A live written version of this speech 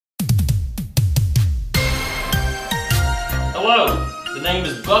name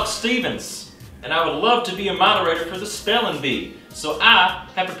is Buck Stevens, and I would love to be a moderator for the Spelling Bee. So I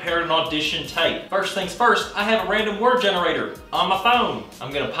have prepared an audition tape. First things first, I have a random word generator on my phone.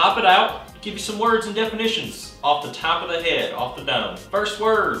 I'm gonna pop it out, give you some words and definitions off the top of the head, off the dome. First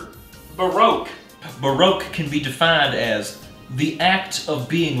word, Baroque. Baroque can be defined as the act of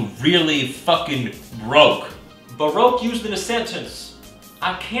being really fucking broke. Baroque used in a sentence.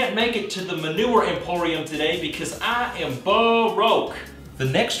 I can't make it to the manure emporium today because I am baroque. The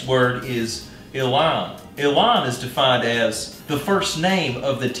next word is Elon. Elon is defined as the first name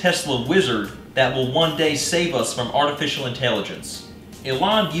of the Tesla wizard that will one day save us from artificial intelligence.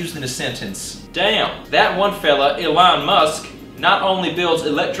 Elon used in a sentence. Damn, that one fella, Elon Musk, not only builds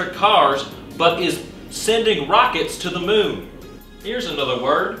electric cars, but is sending rockets to the moon. Here's another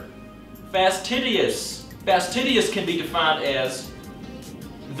word, fastidious. Fastidious can be defined as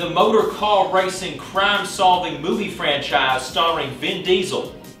the motor car racing crime-solving movie franchise starring Vin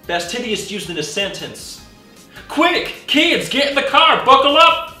Diesel. Fastidious used in a sentence. Quick, kids, get in the car, buckle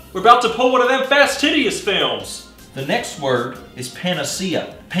up! We're about to pull one of them fastidious films. The next word is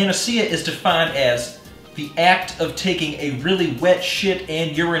panacea. Panacea is defined as the act of taking a really wet shit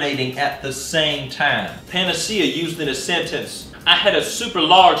and urinating at the same time. Panacea used in a sentence. I had a super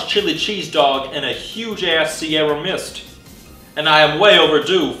large chili cheese dog and a huge ass Sierra Mist, and I am way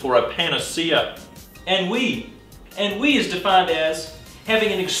overdue for a panacea. Ennui. Ennui is defined as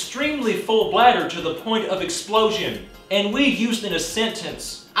having an extremely full bladder to the point of explosion. Ennui used in a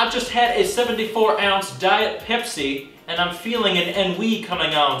sentence. I just had a 74-ounce Diet Pepsi and I'm feeling an ennui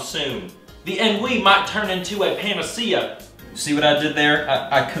coming on soon. The ennui might turn into a panacea. See what I did there?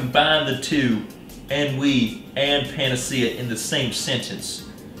 I combined the two, ennui and panacea, in the same sentence,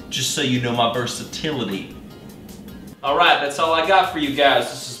 just so you know my versatility. Alright, that's all I got for you guys.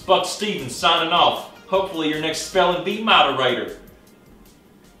 This is Buck Stevens signing off. Hopefully your next Spelling Bee moderator.